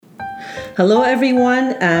Hello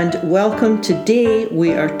everyone and welcome. Today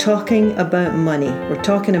we are talking about money. We're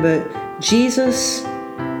talking about Jesus'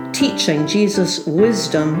 teaching, Jesus'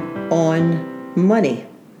 wisdom on money.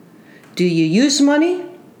 Do you use money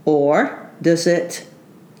or does it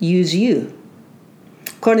use you?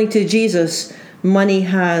 According to Jesus, money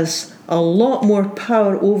has a lot more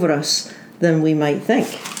power over us than we might think.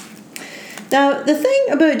 Now, the thing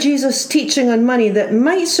about Jesus' teaching on money that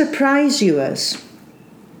might surprise you is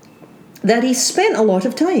that he spent a lot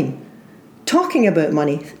of time talking about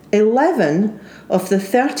money. 11 of the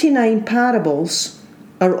 39 parables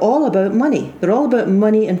are all about money. They're all about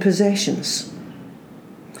money and possessions.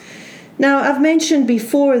 Now, I've mentioned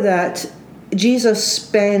before that Jesus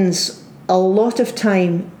spends a lot of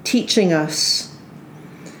time teaching us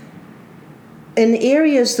in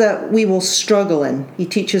areas that we will struggle in. He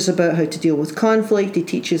teaches about how to deal with conflict. He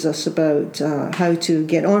teaches us about how to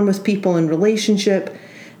get on with people in relationship.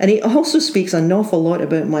 And he also speaks an awful lot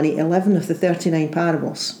about money, 11 of the 39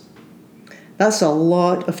 parables. That's a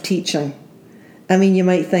lot of teaching. I mean, you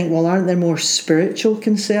might think, well, aren't there more spiritual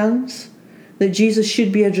concerns that Jesus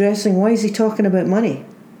should be addressing? Why is he talking about money?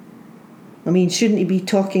 I mean, shouldn't he be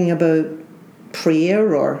talking about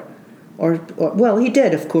prayer or well, he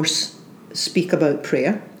did, of course, speak about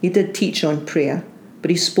prayer. He did teach on prayer, but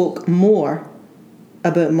he spoke more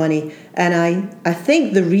about money. And I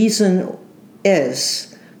think the reason is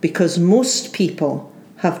because most people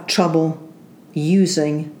have trouble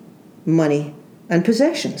using money and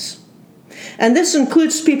possessions. And this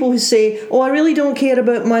includes people who say, oh, I really don't care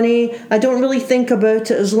about money. I don't really think about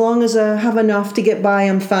it. As long as I have enough to get by,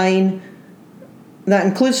 I'm fine. That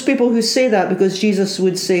includes people who say that because Jesus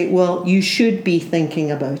would say, well, you should be thinking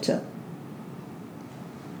about it.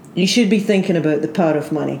 You should be thinking about the power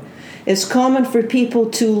of money. It's common for people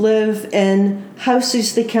to live in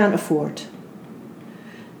houses they can't afford.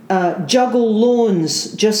 Juggle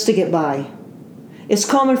loans just to get by. It's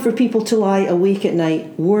common for people to lie awake at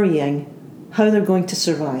night worrying how they're going to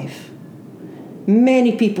survive.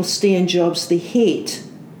 Many people stay in jobs they hate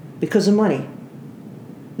because of money.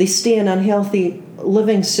 They stay in unhealthy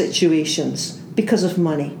living situations because of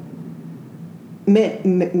money.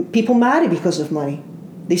 People marry because of money.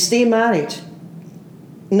 They stay married,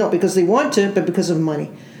 not because they want to, but because of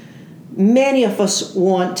money. Many of us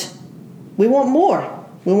want more.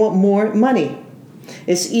 We want more money.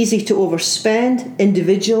 It's easy to overspend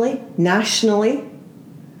individually, nationally.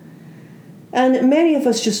 And many of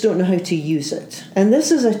us just don't know how to use it. And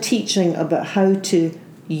this is a teaching about how to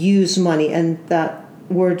use money. And that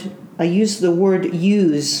word, I use the word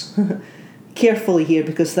use carefully here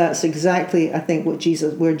because that's exactly, I think, where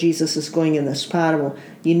Jesus is going in this parable.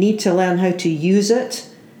 You need to learn how to use it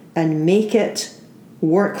and make it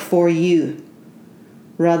work for you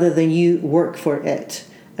rather than you work for it.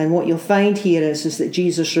 And what you'll find here is that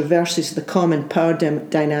Jesus reverses the common power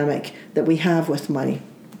dynamic that we have with money.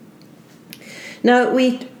 Now,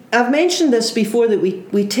 I've mentioned this before, that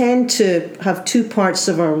we tend to have two parts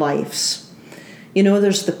of our lives. You know,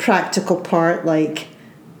 there's the practical part, like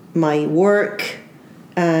my work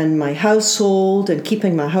and my household and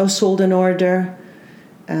keeping my household in order.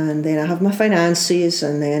 And then I have my finances,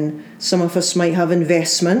 and then some of us might have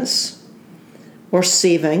investments or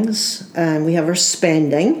savings, and we have our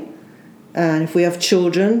spending. And if we have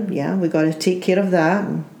children, we've got to take care of that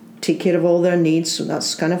and take care of all their needs. So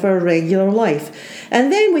that's kind of our regular life.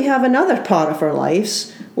 And then we have another part of our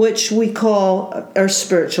lives, which we call our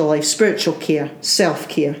spiritual life, spiritual care,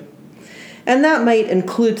 self-care. And that might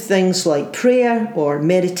include things like prayer or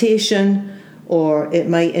meditation, or it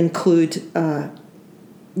might include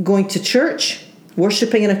going to church,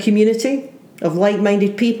 worshiping in a community of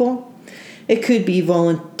like-minded people. It could be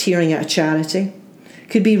volunteering at a charity. It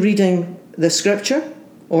could be reading the scripture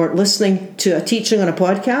or listening to a teaching on a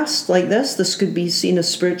podcast like this. This could be seen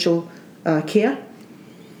as spiritual care.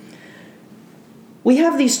 We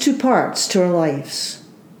have these two parts to our lives.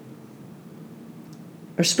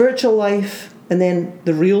 Our spiritual life and then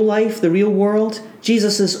the real life, the real world.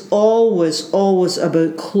 Jesus is always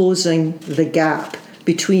about closing the gap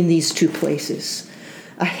between these two places.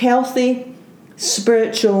 A healthy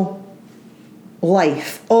spiritual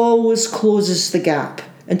life always closes the gap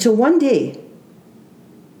until one day,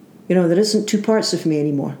 there isn't two parts of me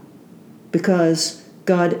anymore because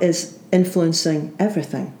God is influencing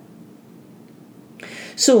everything.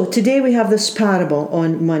 So today we have this parable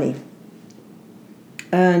on money.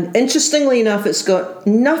 And interestingly enough, it's got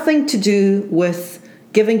nothing to do with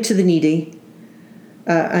giving to the needy.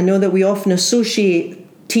 I know that we often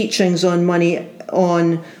associate teachings on money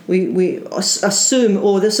we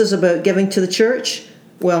assume, this is about giving to the church.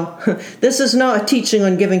 Well, this is not a teaching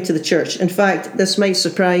on giving to the church. In fact, this might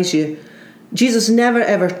surprise you. Jesus never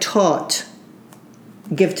ever taught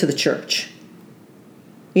give to the church.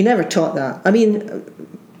 He never taught that. I mean,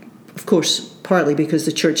 of course, partly because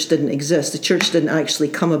the church didn't exist. The church didn't actually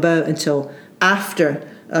come about until after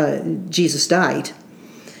Jesus died.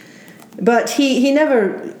 But he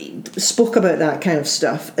never spoke about that kind of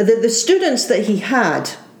stuff. The students that he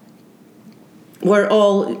had were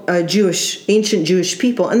all ancient Jewish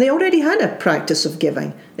people, and they already had a practice of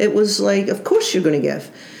giving. It was like, of course you're going to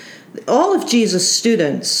give. All of Jesus'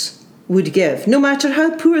 students would give, no matter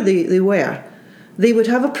how poor they were. They would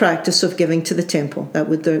have a practice of giving to the temple, that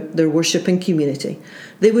would their worshipping community.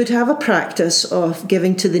 They would have a practice of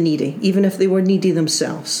giving to the needy, even if they were needy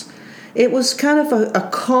themselves. It was kind of a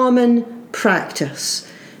common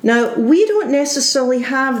practice. Now, we don't necessarily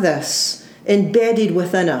have this embedded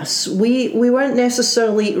within us. We weren't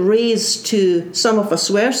necessarily raised to, some of us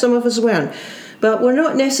were, some of us weren't, but we're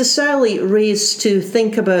not necessarily raised to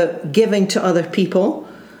think about giving to other people,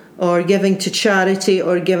 or giving to charity,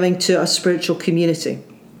 or giving to a spiritual community.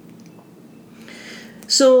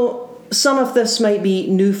 So some of this might be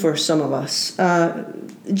new for some of us.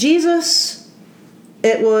 Jesus,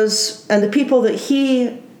 it was, and the people that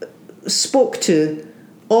he spoke to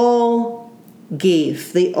all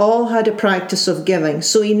gave. They all had a practice of giving.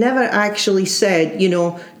 So he never actually said, you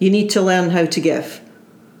need to learn how to give.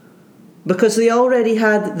 Because they already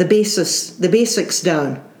had the basics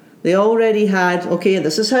down. They already had, okay,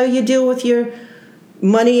 this is how you deal with your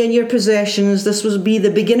money and your possessions. This would be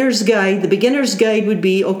the beginner's guide. The beginner's guide would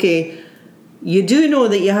be, okay, you do know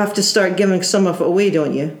that you have to start giving some of it away,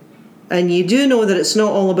 don't you? And you do know that it's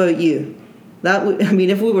not all about you.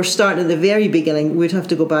 If we were starting at the very beginning, we'd have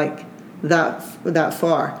to go back that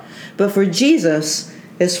far. But for Jesus,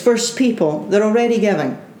 his first people, they're already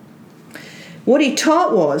giving. What he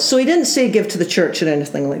taught was, so he didn't say give to the church or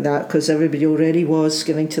anything like that, because everybody already was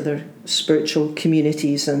giving to their spiritual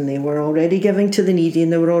communities, and they were already giving to the needy,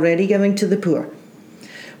 and they were already giving to the poor.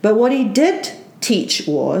 But what he did teach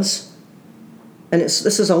was, and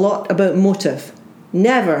this is a lot about motive,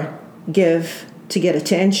 never give to get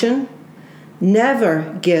attention,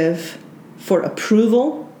 never give for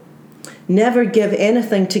approval, never give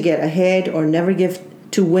anything to get ahead, or never give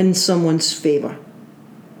to win someone's favor.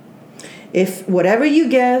 If whatever you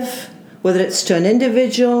give, whether it's to an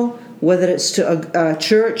individual, whether it's to a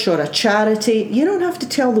church or a charity, you don't have to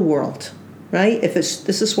tell the world, right?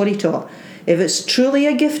 This is what he taught. If it's truly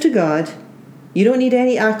a gift to God, you don't need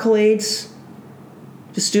any accolades.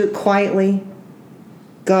 Just do it quietly.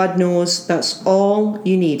 God knows that's all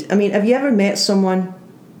you need. Have you ever met someone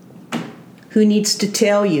who needs to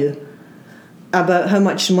tell you about how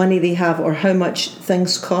much money they have or how much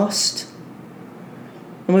things cost?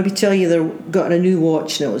 And maybe tell you they've got a new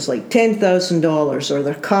watch and it was like $10,000, or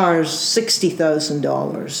their car's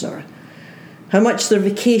 $60,000, or how much their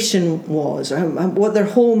vacation was, or what their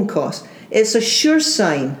home cost. It's a sure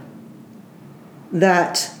sign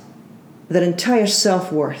that their entire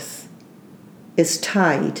self-worth is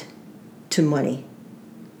tied to money.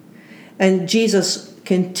 And Jesus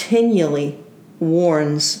continually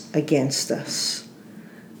warns against this.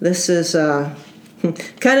 This is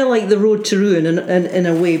kind of like the road to ruin in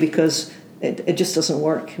a way, because it just doesn't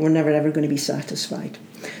work. We're never ever going to be satisfied.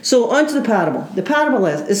 So on to the parable. The parable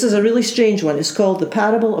this is a really strange one. It's called the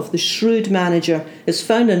parable of the shrewd manager. It's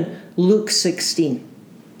found in Luke 16.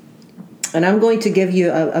 And I'm going to give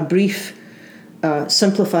you a brief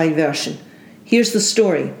simplified version. Here's the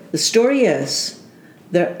story. The story is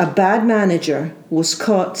that a bad manager was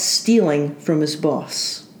caught stealing from his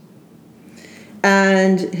boss.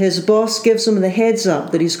 And his boss gives him the heads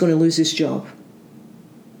up that he's going to lose his job.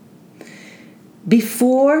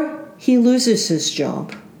 Before he loses his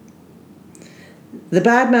job, the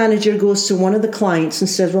bad manager goes to one of the clients and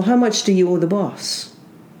says, well, how much do you owe the boss?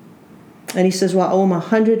 And he says, well, I owe him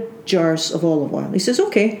 100 jars of olive oil. He says,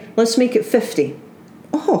 okay, let's make it 50.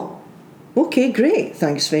 Oh, okay, great,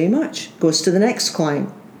 thanks very much. Goes to the next client.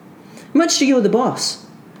 How much do you owe the boss?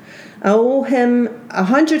 I owe him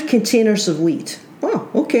 100 containers of wheat. Oh,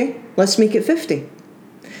 okay, let's make it 50.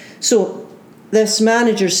 So this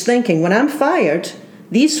manager's thinking, when I'm fired,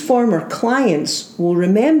 these former clients will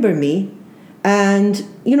remember me, and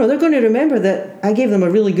they're going to remember that I gave them a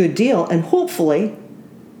really good deal, and hopefully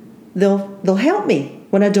they'll help me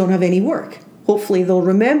when I don't have any work. Hopefully they'll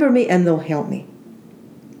remember me and they'll help me.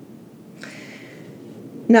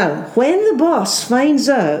 Now, when the boss finds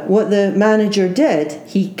out what the manager did,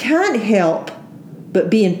 he can't help but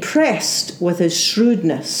be impressed with his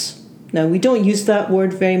shrewdness. Now, we don't use that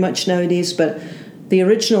word very much nowadays, but The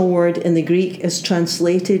original word in the Greek is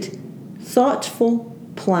translated thoughtful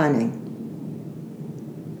planning.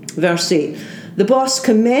 Verse 8. The boss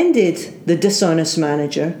commended the dishonest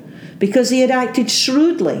manager because he had acted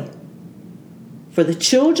shrewdly. For the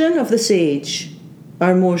children of this age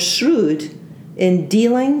are more shrewd in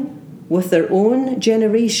dealing with their own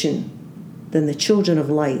generation than the children of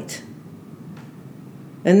light.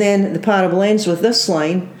 And then the parable ends with this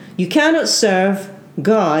line, you cannot serve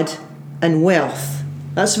God and wealth.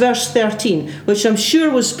 That's verse 13, which I'm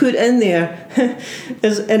sure was put in there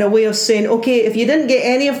as in a way of saying, okay, if you didn't get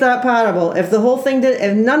any of that parable, if the whole thing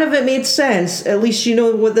if none of it made sense, at least you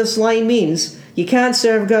know what this line means. You can't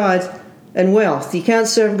serve God and wealth. You can't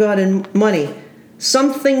serve God and money.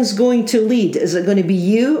 Something's going to lead. Is it going to be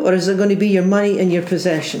you, or is it going to be your money and your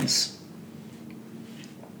possessions?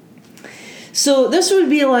 So this would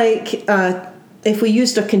be like, if we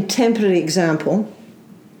used a contemporary example,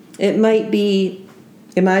 it might be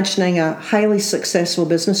imagining a highly successful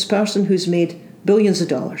business person who's made billions of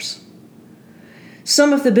dollars.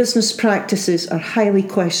 Some of the business practices are highly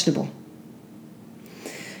questionable.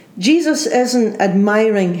 Jesus isn't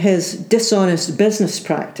admiring his dishonest business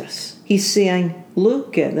practice. He's saying,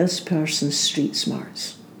 look at this person's street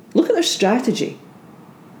smarts. Look at their strategy.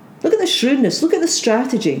 Look at the shrewdness. Look at the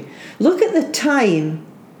strategy. Look at the time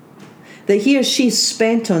that he or she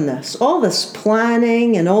spent on this. All this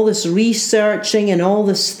planning and all this researching and all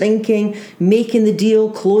this thinking, making the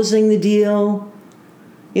deal, closing the deal.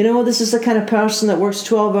 You know, this is the kind of person that works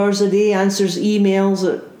 12 hours a day, answers emails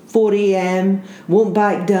at 4 a.m., won't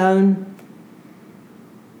back down.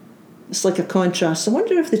 It's like a contrast. I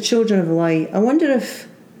wonder if the children of light, I wonder if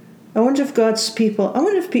God's people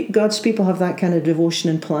have that kind of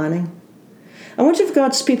devotion and planning. I wonder if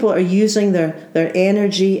God's people are using their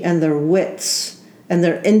energy and their wits and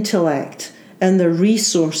their intellect and their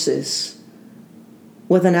resources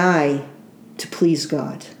with an eye to please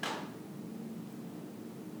God.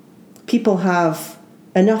 People have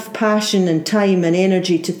enough passion and time and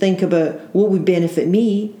energy to think about what would benefit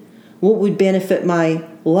me, what would benefit my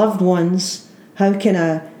loved ones, how can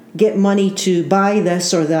I get money to buy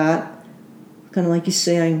this or that. Kind of like he's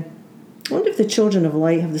saying, I wonder if the children of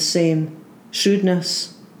light have the same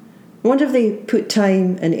shrewdness. I wonder if they put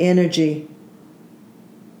time and energy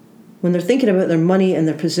when they're thinking about their money and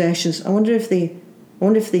their possessions. I wonder if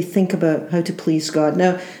they think about how to please God.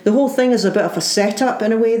 Now, the whole thing is a bit of a setup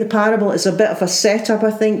in a way. The parable is a bit of a setup,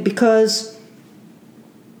 I think, because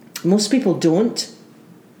most people don't.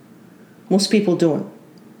 Most people don't.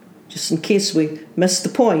 Just in case we missed the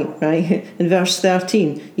point, right? In verse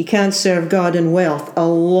 13, you can't serve God and wealth. A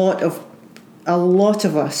lot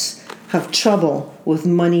of us have trouble with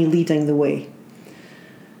money leading the way.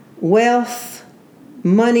 Wealth,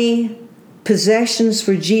 money, possessions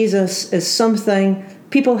for Jesus is something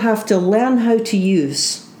people have to learn how to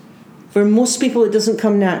use. For most people, it doesn't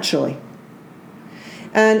come naturally.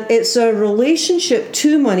 And it's a relationship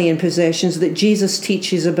to money and possessions that Jesus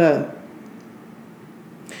teaches about.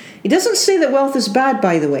 He doesn't say that wealth is bad,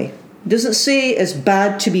 by the way. He doesn't say it's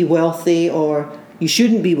bad to be wealthy or you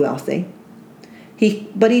shouldn't be wealthy.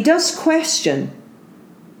 But he does question,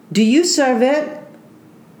 do you serve it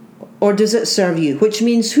or does it serve you? Which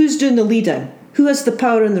means who's doing the leading? Who has the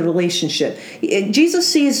power in the relationship? Jesus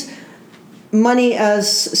sees money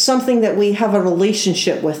as something that we have a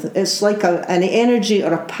relationship with. It's like an energy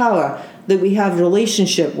or a power that we have a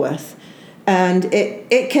relationship with. And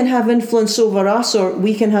it can have influence over us or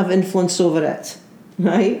we can have influence over it.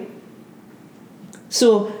 Right?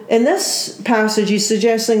 So in this passage, he's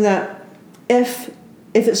suggesting that if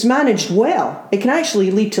it's managed well, it can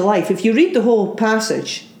actually lead to life. If you read the whole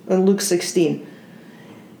passage in Luke 16,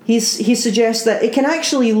 he suggests that it can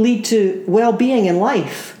actually lead to well-being in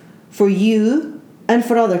life for you and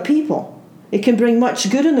for other people. It can bring much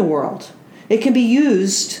good in the world. It can be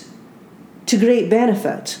used to great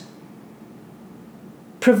benefit,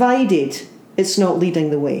 provided it's not leading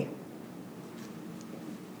the way.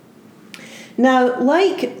 Now,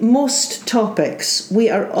 like most topics, we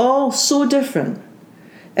are all so different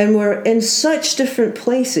and we're in such different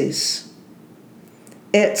places.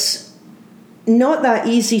 It's not that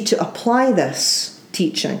easy to apply this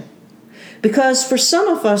teaching because for some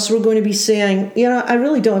of us, we're going to be saying, I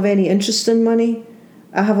really don't have any interest in money.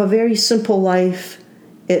 I have a very simple life.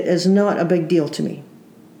 It is not a big deal to me.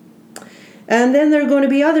 And then there are going to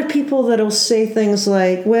be other people that will say things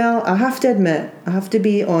like, well, I have to admit, I have to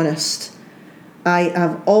be honest. I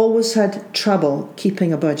have always had trouble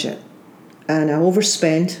keeping a budget, and I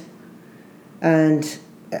overspend, and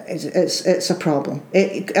it's a problem.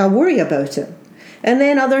 I worry about it. And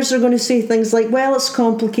then others are going to say things like, well, it's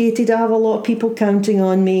complicated. I have a lot of people counting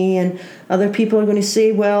on me. And other people are going to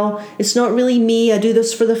say, well, it's not really me. I do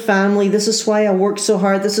this for the family. This is why I work so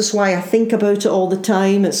hard. This is why I think about it all the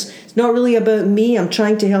time. It's not really about me. I'm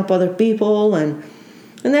trying to help other people. And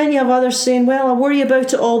then you have others saying, well, I worry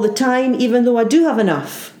about it all the time, even though I do have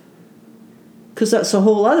enough. Because that's a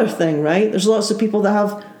whole other thing, right? There's lots of people that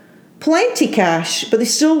have plenty cash, but they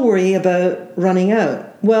still worry about running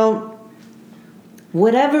out. Well,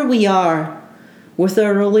 whatever we are with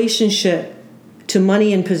our relationship to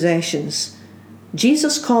money and possessions,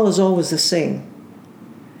 Jesus' call is always the same.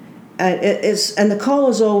 And the call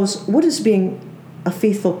is always, what does being a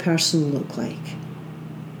faithful person look like?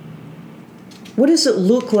 What does it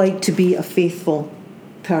look like to be a faithful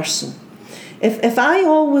person? If I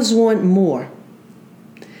always want more,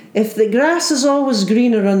 if the grass is always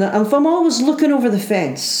greener if I'm always looking over the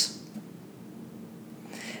fence,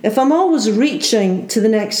 if I'm always reaching to the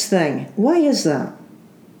next thing, why is that?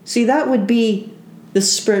 See, that would be the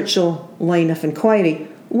spiritual line of inquiry.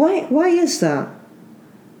 Why is that?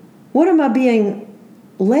 What am I being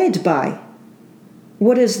led by?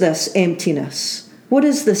 What is this emptiness? What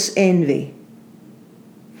is this envy?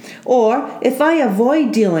 Or if I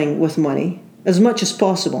avoid dealing with money as much as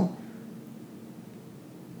possible,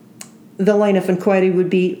 the line of inquiry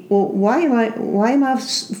would be, well, why am I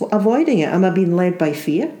avoiding it? Am I being led by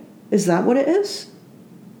fear? Is that what it is?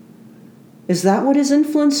 Is that what is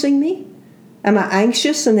influencing me? Am I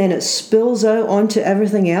anxious and then it spills out onto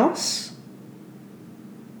everything else?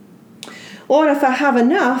 Or if I have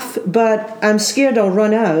enough, but I'm scared I'll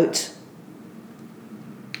run out,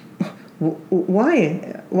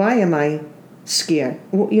 why am I scared?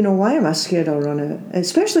 Why am I scared I'll run out?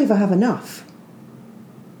 Especially if I have enough.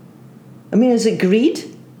 I mean, is it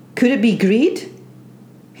greed? Could it be greed?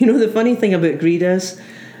 The funny thing about greed is,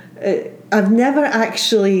 I've never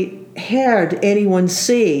actually heard anyone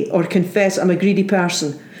say or confess I'm a greedy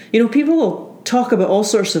person. People will talk about all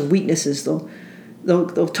sorts of weaknesses, though.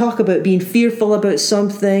 They'll talk about being fearful about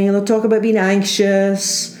something, and they'll talk about being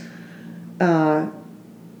anxious.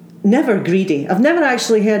 Never greedy. I've never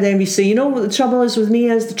actually heard anybody say, what the trouble is with me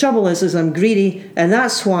is? The trouble is I'm greedy, and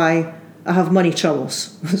that's why I have money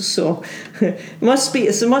troubles. So it must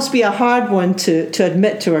be a hard one to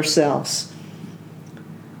admit to ourselves.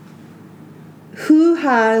 Who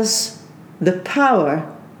has the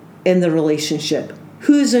power in the relationship?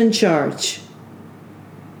 Who's in charge?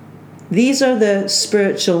 These are the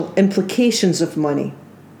spiritual implications of money.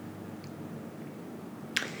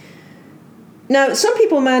 Now, some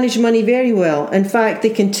people manage money very well. In fact, they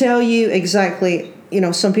can tell you exactly,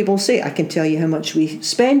 some people say, I can tell you how much we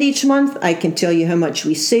spend each month. I can tell you how much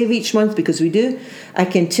we save each month, because we do. I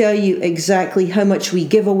can tell you exactly how much we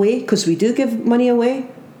give away, because we do give money away.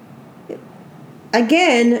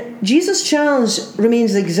 Again, Jesus' challenge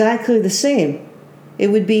remains exactly the same.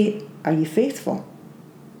 It would be, are you faithful?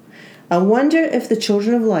 I wonder if the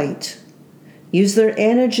children of light use their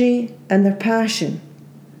energy and their passion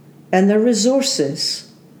and their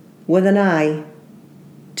resources with an eye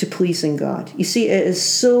to pleasing God. You see, it is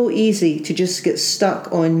so easy to just get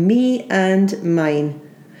stuck on me and mine.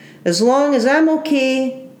 As long as I'm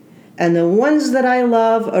okay and the ones that I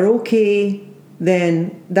love are okay,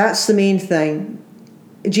 then that's the main thing.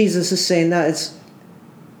 Jesus is saying that is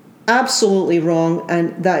absolutely wrong,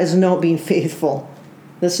 and that is not being faithful.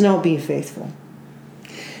 That's not being faithful.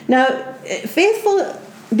 Now,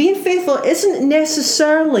 being faithful isn't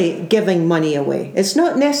necessarily giving money away. It's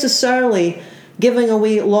not necessarily giving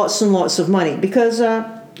away lots and lots of money, because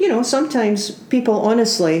sometimes people,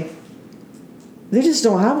 honestly, they just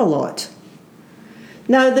don't have a lot.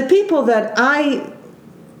 Now, the people that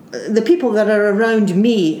are around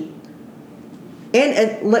me,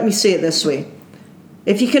 and let me say it this way: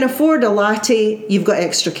 if you can afford a latte, you've got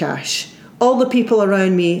extra cash. All the people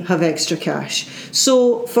around me have extra cash.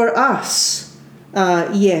 So for us,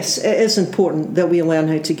 yes, it is important that we learn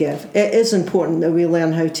how to give. It is important that we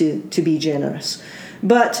learn how to be generous.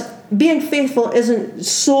 But being faithful isn't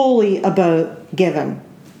solely about giving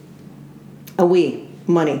away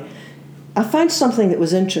money. I found something that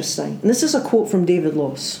was interesting. And this is a quote from David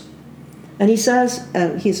Lose. And he says,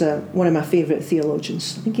 he's one of my favourite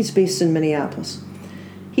theologians. I think he's based in Minneapolis.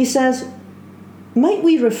 He says, might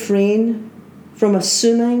we refrain from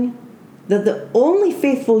assuming that the only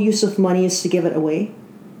faithful use of money is to give it away,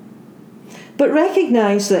 but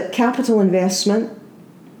recognize that capital investment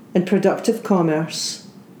and productive commerce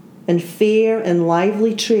and fair and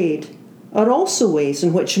lively trade are also ways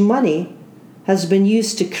in which money has been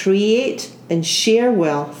used to create and share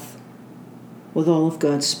wealth with all of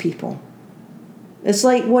God's people. It's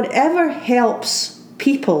like whatever helps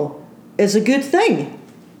people is a good thing.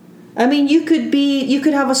 I mean, you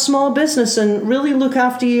could have a small business and really look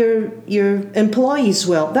after your employees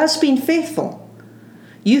well. That's being faithful.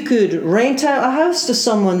 You could rent out a house to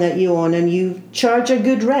someone that you own and you charge a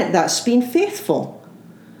good rent. That's being faithful.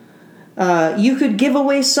 You could give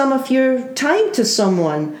away some of your time to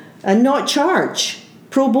someone and not charge.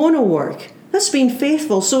 Pro bono work. That's being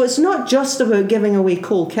faithful. So it's not just about giving away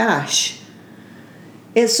cold cash.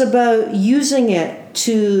 It's about using it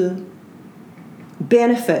to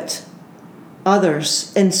benefit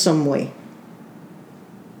others in some way.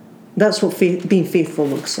 That's what being faithful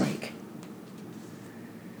looks like.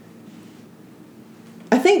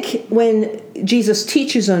 I think when Jesus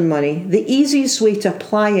teaches on money, the easiest way to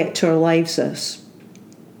apply it to our lives is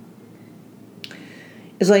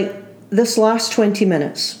like this last 20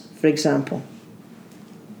 minutes, for example.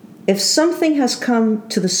 If something has come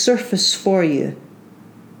to the surface for you,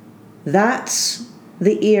 that's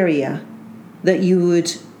the area that you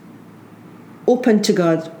would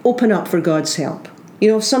open up for God's help.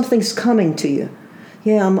 If something's coming to you,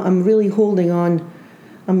 I'm really holding on,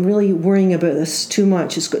 I'm really worrying about this too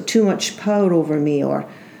much, it's got too much power over me, or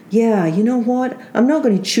you know what, I'm not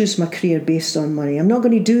going to choose my career based on money, I'm not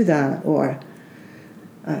going to do that, or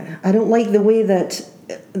I don't like the way that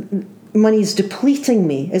money is depleting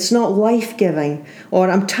me, it's not life-giving, or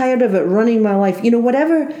I'm tired of it running my life.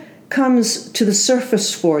 Whatever comes to the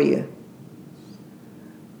surface for you,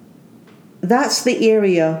 that's the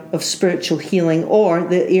area of spiritual healing or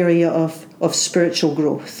the area of spiritual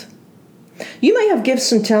growth. You might have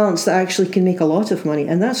gifts and talents that actually can make a lot of money,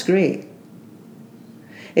 and that's great.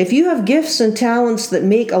 If you have gifts and talents that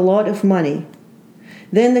make a lot of money,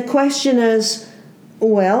 then the question is,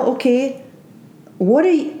 are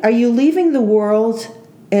you leaving the world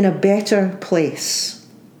in a better place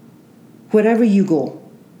wherever you go?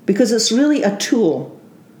 Because it's really a tool.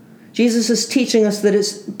 Jesus is teaching us that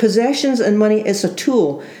it's possessions and money is a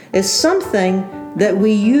tool. It's something that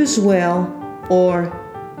we use well or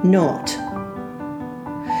not.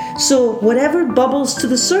 So whatever bubbles to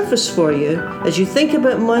the surface for you, as you think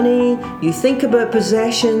about money, you think about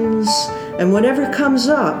possessions, and whatever comes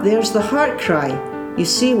up, there's the heart cry. You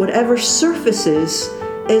see, whatever surfaces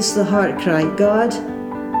is the heart cry. God,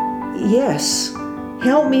 yes,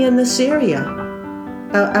 help me in this area.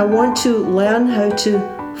 I want to learn how to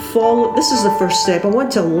follow. This is the first step. I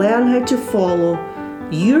want to learn how to follow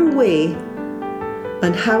your way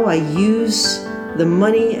and how I use the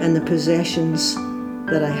money and the possessions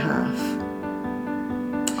that I have.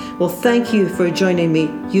 Well, thank you for joining me.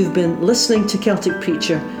 You've been listening to Celtic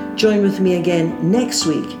Preacher. Join with me again next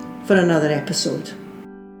week for another episode.